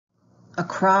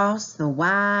Across the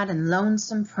wide and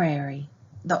lonesome prairie,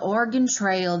 the Oregon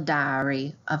Trail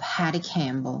Diary of Hattie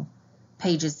Campbell,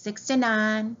 pages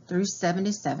 69 through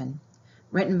 77,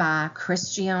 written by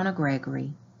Kristiana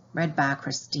Gregory, read by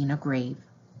Grieve.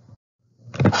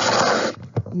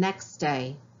 Next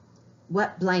day,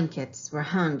 wet blankets were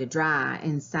hung to dry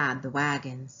inside the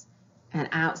wagons and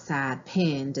outside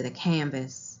pinned to the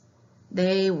canvas.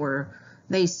 They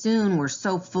soon were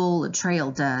so full of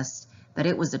trail dust that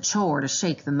it was a chore to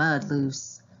shake the mud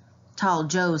loose. Tall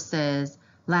Joe says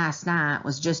last night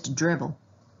was just a dribble,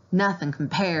 nothing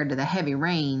compared to the heavy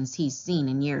rains he's seen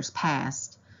in years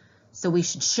past, so we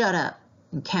should shut up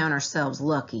and count ourselves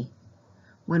lucky.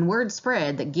 When word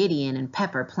spread that Gideon and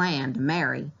Pepper planned to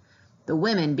marry, the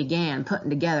women began putting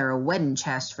together a wedding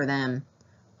chest for them.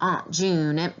 Aunt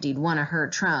June emptied one of her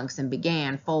trunks and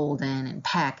began folding and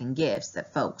packing gifts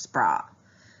that folks brought.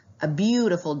 A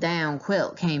beautiful down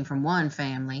quilt came from one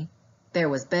family. There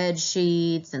was bed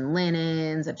sheets and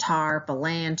linens, a tarp, a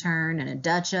lantern, and a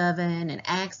Dutch oven, an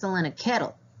axle, and a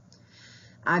kettle.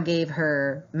 I gave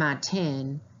her my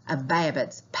tin of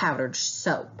Babbitt's powdered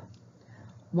soap.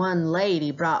 One lady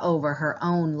brought over her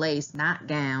own lace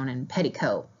nightgown and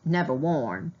petticoat, never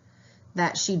worn,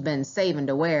 that she'd been saving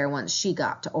to wear once she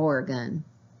got to Oregon.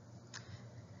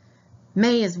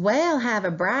 "May as well have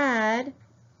a bride.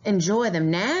 Enjoy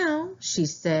them now," she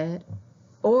said.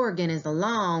 "Oregon is a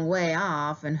long way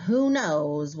off, and who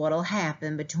knows what'll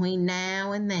happen between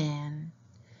now and then."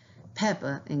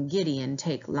 Peppa and Gideon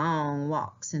take long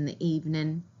walks in the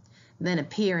evening, then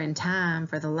appear in time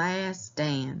for the last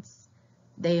dance.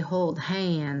 They hold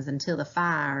hands until the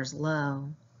fire's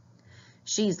low.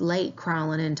 She's late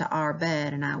crawling into our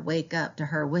bed, and I wake up to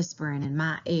her whispering in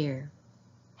my ear,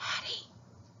 "Hattie."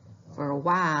 For a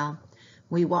while,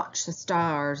 we watch the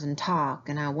stars and talk,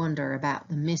 and I wonder about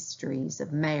the mysteries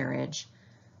of marriage.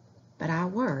 But I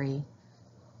worry,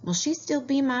 will she still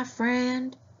be my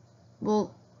friend?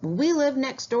 Will we live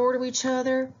next door to each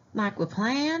other like we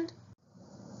planned?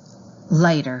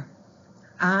 Later,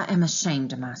 I am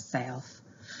ashamed of myself.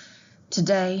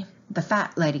 Today, the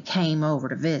fat lady came over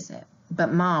to visit,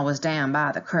 but Ma was down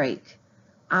by the creek.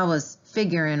 I was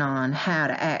figuring on how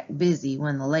to act busy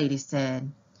when the lady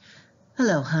said,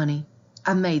 "Hello, honey.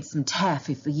 I made some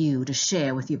taffy for you to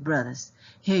share with your brothers.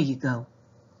 Here you go."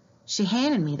 She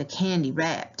handed me the candy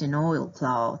wrapped in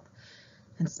oilcloth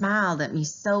and smiled at me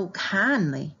so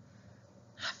kindly.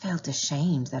 I felt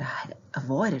ashamed that I had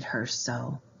avoided her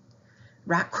so.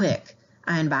 Right quick,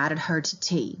 I invited her to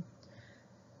tea,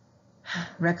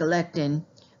 recollecting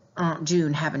Aunt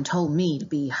June having told me to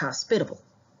be hospitable.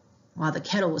 While the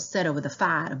kettle was set over the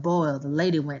fire to boil, the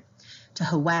lady went to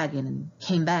her wagon and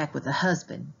came back with a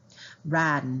husband,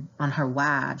 riding on her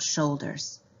wide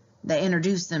shoulders. They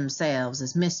introduced themselves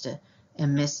as Mr.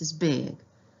 and Mrs. Big.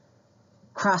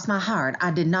 Cross my heart,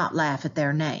 I did not laugh at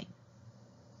their name.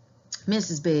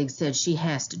 Mrs. Big said she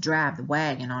has to drive the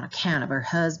wagon on account of her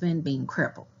husband being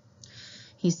crippled.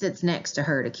 He sits next to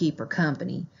her to keep her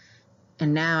company,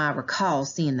 and now I recall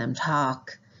seeing them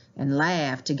talk and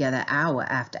laugh together hour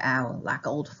after hour like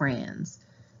old friends.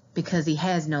 Because he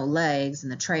has no legs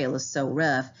and the trail is so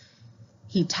rough,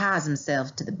 he ties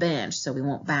himself to the bench so he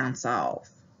won't bounce off.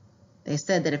 They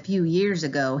said that a few years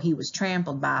ago he was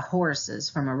trampled by horses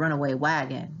from a runaway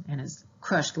wagon and his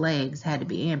crushed legs had to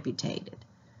be amputated.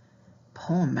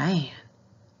 Poor man.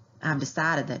 I've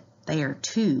decided that they are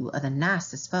two of the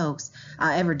nicest folks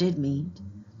I ever did meet,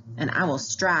 and I will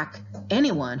strike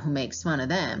anyone who makes fun of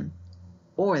them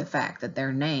or the fact that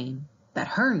her name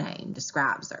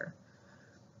describes her.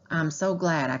 I'm so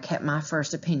glad I kept my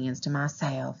first opinions to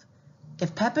myself.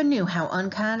 If Peppa knew how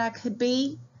unkind I could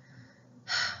be,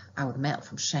 I would melt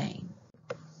from shame.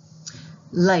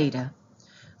 Later,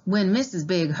 when Mrs.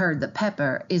 Big heard that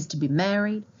Peppa is to be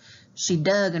married, she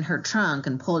dug in her trunk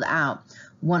and pulled out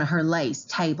one of her lace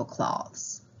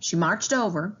tablecloths. She marched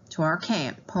over to our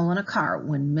camp, pulling a cart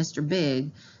when Mr.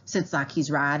 Big sits like he's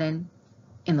riding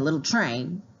in a little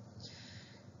train.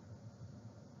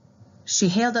 She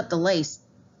held the lace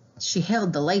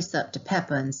up to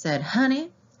Peppa and said,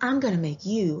 "Honey, I'm going to make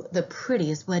you the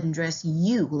prettiest wedding dress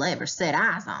you will ever set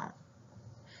eyes on."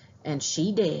 And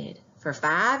she did. For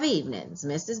 5 evenings,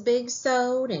 Mrs. Big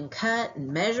sewed and cut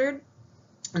and measured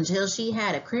until she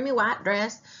had a creamy white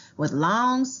dress with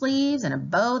long sleeves and a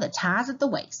bow that ties at the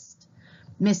waist.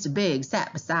 Mr. Big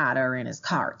sat beside her in his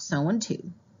cart, sewing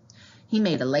too. He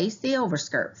made a lacy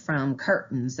overskirt from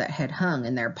curtains that had hung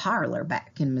in their parlor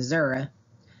back in Missouri.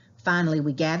 Finally,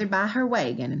 we gathered by her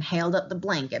wagon and held up the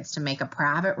blankets to make a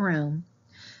private room.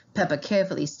 Peppa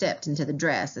carefully stepped into the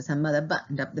dress as her mother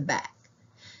buttoned up the back.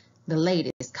 The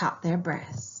ladies caught their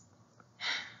breaths.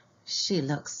 She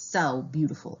looks so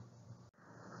beautiful.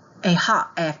 A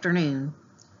hot afternoon.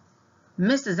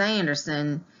 Mrs.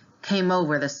 Anderson came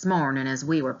over this morning as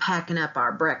we were packing up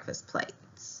our breakfast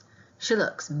plates. She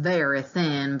looks very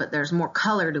thin, but there's more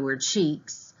color to her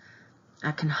cheeks.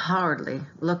 I can hardly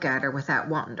look at her without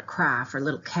wanting to cry for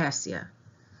little Cassia.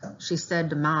 She said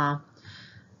to Ma,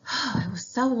 "Oh, it was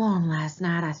so warm last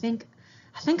night. I think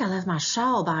I left my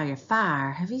shawl by your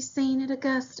fire. Have you seen it,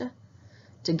 Augusta?"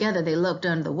 Together they looked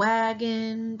under the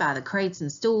wagon, by the crates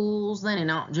and stools, then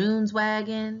in Aunt June's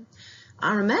wagon.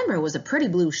 I remember it was a pretty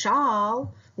blue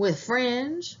shawl with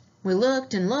fringe. We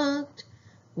looked and looked.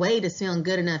 Wade is feeling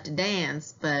good enough to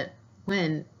dance, but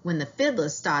when the fiddler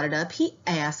started up, he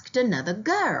asked another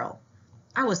girl.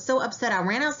 I was so upset I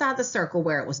ran outside the circle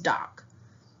where it was dark.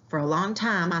 For a long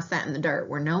time I sat in the dirt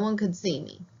where no one could see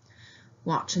me,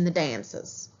 watching the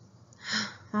dances.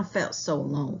 I felt so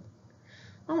alone.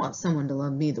 I want someone to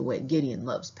love me the way Gideon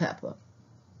loves Peppa.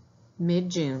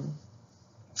 Mid-June.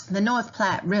 The North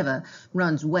Platte River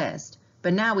runs west,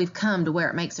 but now we've come to where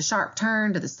it makes a sharp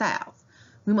turn to the south.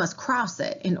 We must cross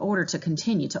it in order to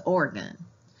continue to Oregon.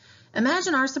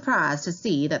 Imagine our surprise to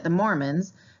see that the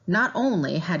Mormons not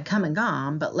only had come and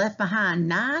gone, but left behind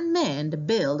 9 men to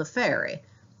build a ferry,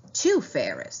 2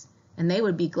 ferries, and they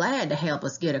would be glad to help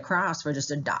us get across for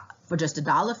just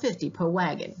 $1.50 per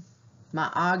wagon. The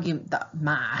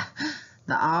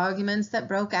arguments that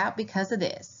broke out because of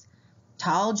this.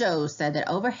 Tall Joe said that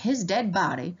over his dead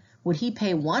body would he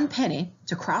pay 1 penny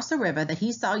to cross a river that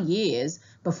he saw years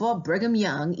before Brigham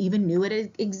Young even knew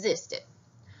it existed.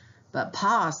 But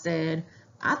Pa said,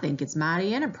 "I think it's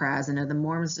mighty enterprising of the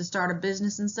Mormons to start a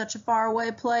business in such a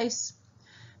faraway place."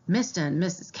 Mr. and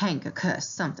Mrs. Kanka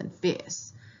cussed something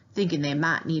fierce, thinking they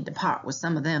might need to part with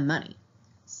some of their money.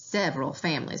 Several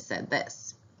families said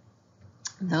this.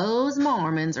 "Those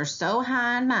Mormons are so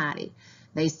high and mighty,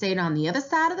 they stayed on the other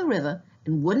side of the river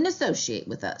and wouldn't associate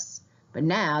with us. But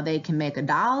now they can make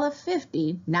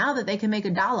 $1.50. Now that they can make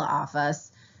 $1 off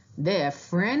us, they're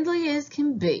friendly as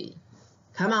can be."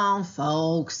 "Come on,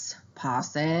 folks," Pa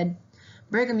said.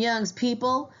 "Brigham Young's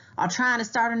people are trying to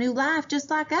start a new life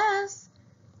just like us.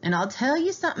 And I'll tell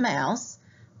you something else.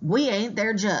 We ain't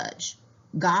their judge.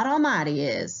 God Almighty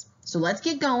is. So let's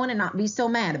get going and not be so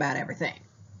mad about everything."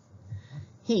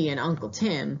 He and Uncle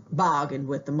Tim bargained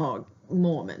with the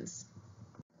Mormons.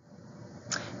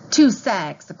 2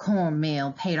 sacks of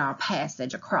cornmeal paid our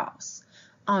passage across,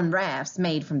 on rafts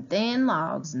made from thin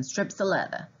logs and strips of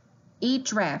leather.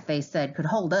 Each raft, they said, could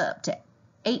hold up to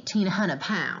 1,800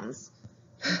 pounds.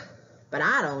 But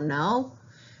I don't know.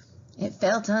 It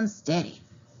felt unsteady,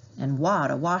 and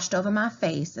water washed over my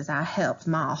face as I helped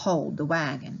Ma hold the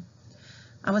wagon.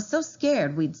 I was so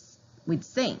scared we'd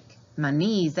sink. My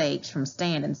knees ached from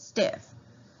standing stiff.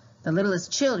 The littlest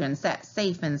children sat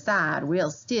safe inside, real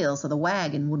still, so the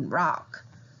wagon wouldn't rock.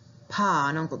 Pa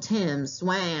and Uncle Tim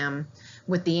swam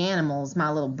with the animals, my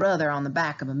little brother on the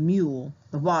back of a mule.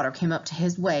 The water came up to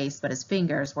his waist, but his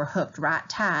fingers were hooked right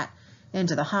tight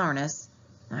into the harness.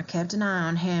 I kept an eye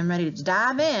on him, ready to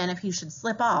dive in if he should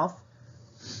slip off.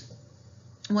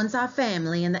 Once our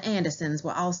family and the Andersons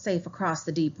were all safe across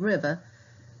the deep river,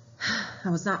 I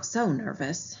was not so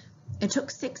nervous. It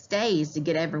took 6 days to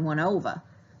get everyone over.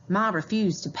 Ma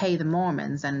refused to pay the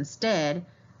Mormons, and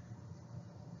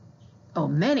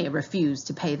many refused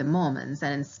to pay the Mormons,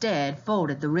 and instead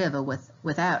forded the river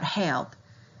without help.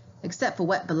 Except for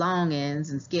wet belongings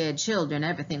and scared children,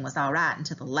 everything was all right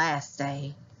until the last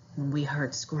day, when we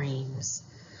heard screams.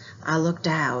 I looked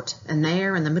out, and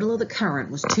there in the middle of the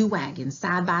current was 2 wagons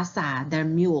side by side, their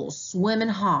mules swimming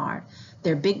hard,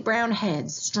 their big brown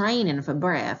heads straining for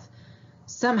breath.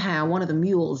 Somehow one of the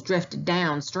mules drifted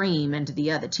downstream into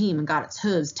the other team and got its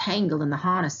hooves tangled in the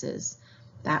harnesses.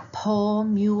 That poor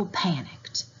mule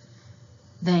panicked.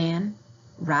 Then,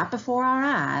 right before our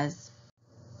eyes,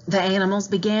 the animals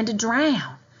began to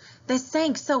drown. They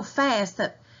sank so fast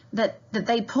that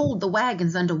they pulled the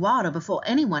wagons underwater before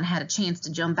anyone had a chance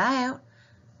to jump out.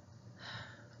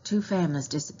 2 families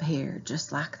disappeared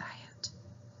just like that.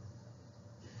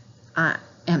 I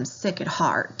am sick at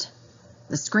heart.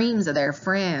 The screams of their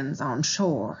friends on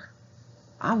shore,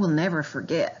 I will never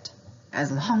forget as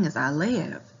long as I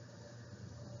live.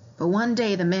 But one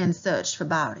day the men searched for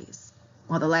bodies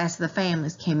while the last of the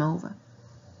families came over.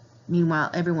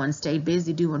 Meanwhile, everyone stayed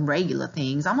busy doing regular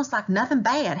things, almost like nothing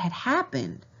bad had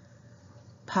happened.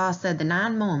 Pa said the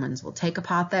 9 Mormons will take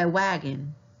apart their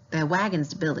wagons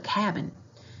to build a cabin,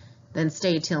 then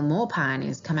stay till more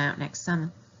pioneers come out next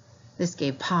summer. This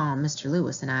gave Pa and Mr.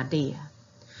 Lewis an idea.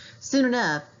 Soon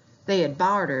enough, they had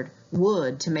bartered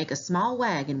wood to make a small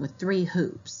wagon with 3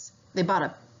 hoops. They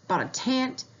bought a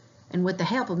tent and with the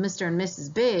help of Mr. and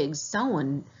Mrs. Biggs,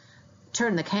 someone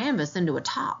turned the canvas into a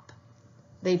top.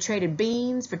 They traded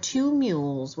beans for 2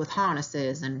 mules with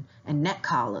harnesses and neck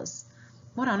collars.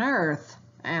 What on earth?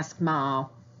 Asked Ma.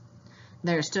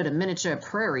 There stood a miniature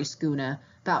prairie schooner,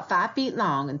 about 5 feet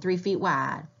long and 3 feet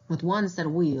wide, with 1 set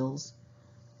of wheels.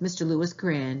 Mr. Lewis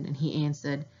grinned, and he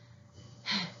answered,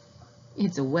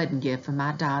 "It's a wedding gift for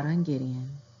my daughter and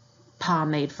Gideon. Pa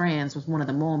made friends with one of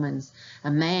the Mormons,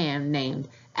 a man named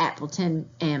Appleton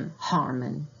M.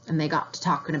 Harmon, and they got to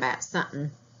talking about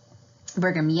something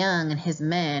Brigham Young and his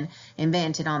men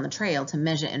invented on the trail to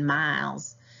measure in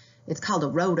miles. It's called a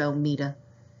rotometer.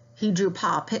 He drew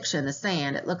Pa a picture in the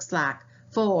sand. It looks like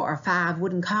 4 or 5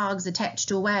 wooden cogs attached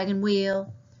to a wagon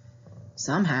wheel.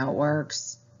 Somehow it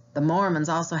works. The Mormons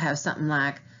also have something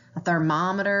like a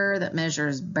thermometer that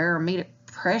measures barometric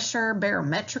pressure.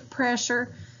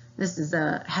 This is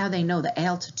how they know the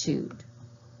altitude.